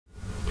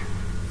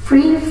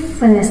Free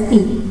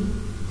Palestine.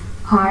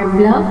 Our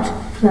beloved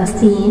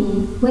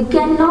Palestine, we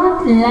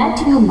cannot let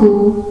you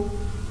go.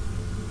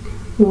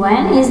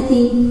 When is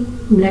the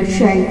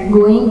bloodshed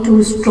going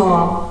to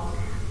stop?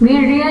 We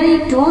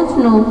really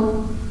don't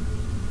know.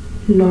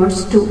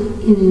 Lots of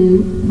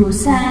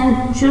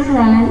innocent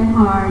children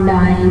are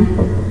dying.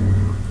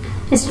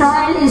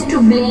 Israel is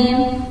to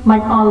blame, but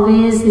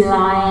always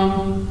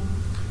lying.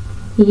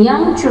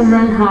 Young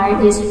children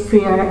hide his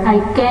fear. I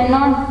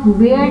cannot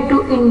bear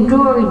to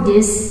endure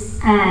this,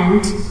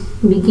 and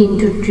begin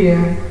to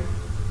tear.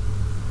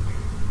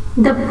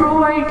 The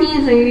poverty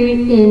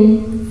rate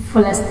in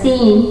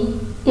Palestine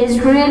is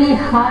really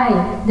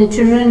high. The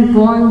children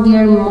want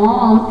their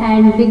mom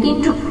and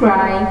begin to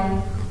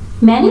cry.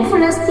 Many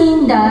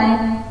Palestinians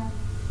die.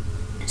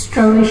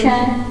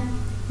 Starvation.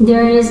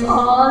 There is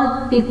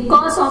all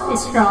because of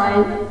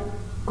Israel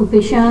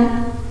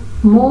occupation.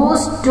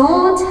 Most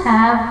don't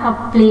have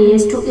a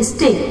place to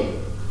stay.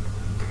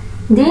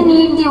 They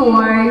need the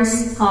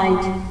world's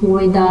aid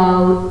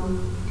without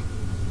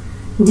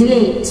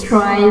delay.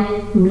 Israel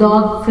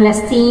block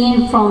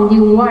Palestine from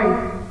the world.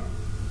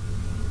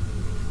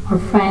 Our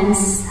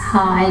friends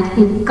hide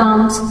in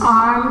camps,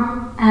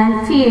 armed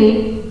and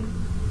fear.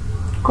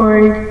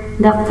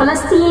 The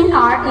Palestinians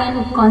are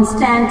in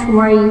constant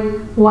worry.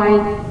 Why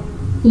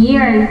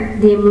year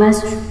they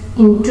must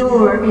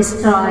endure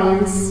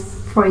Israel's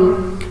free.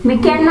 We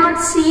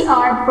cannot see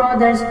our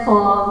brothers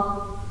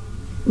fall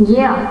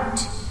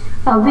yet.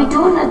 We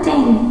do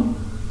nothing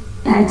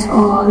at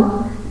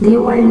all. They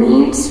will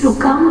need to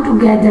come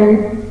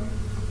together,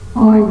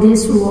 or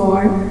this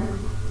war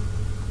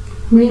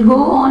will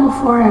go on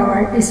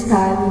forever.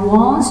 Israel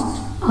wants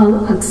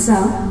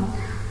Al-Aqsa,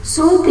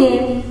 so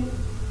they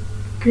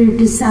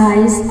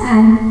criticize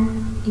and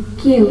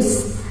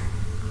accuse.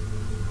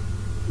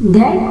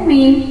 That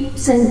we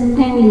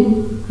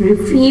certainly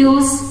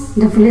refuse.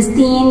 The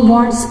Palestine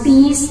wants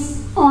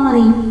peace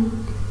only.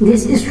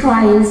 This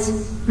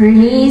Israel's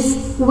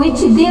release, which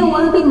they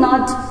will be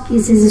not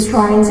kisses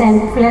Israel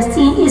and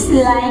Palestine is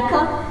like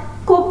a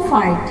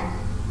cockfight.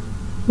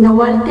 The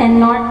world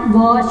cannot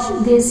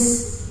watch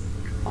this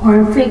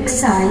horrific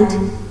sight.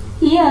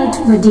 Yet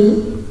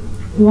everybody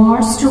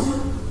wants to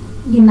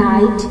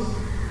unite.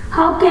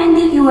 How can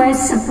the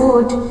US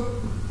support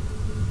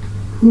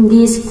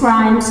these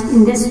crimes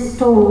in this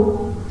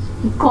tough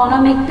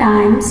economic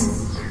times?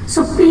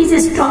 So please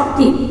stop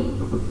the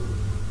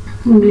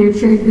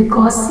bloodshed,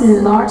 because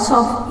lots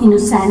of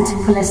innocent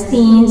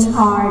Palestinians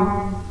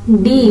are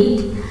dead.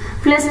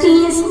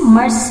 Palestinians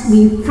must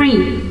be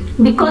free,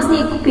 because the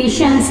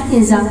occupation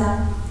is a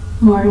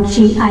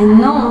monarchy. I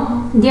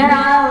know there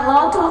are a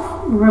lot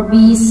of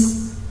rubbish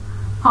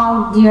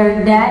out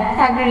there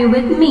that agree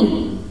with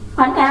me.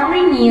 On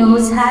every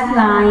news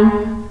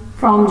headline,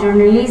 from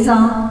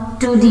journalism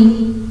to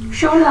the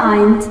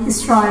shoreline,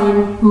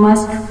 Israel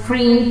must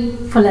free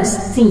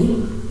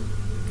Palestine.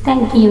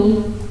 Thank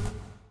you.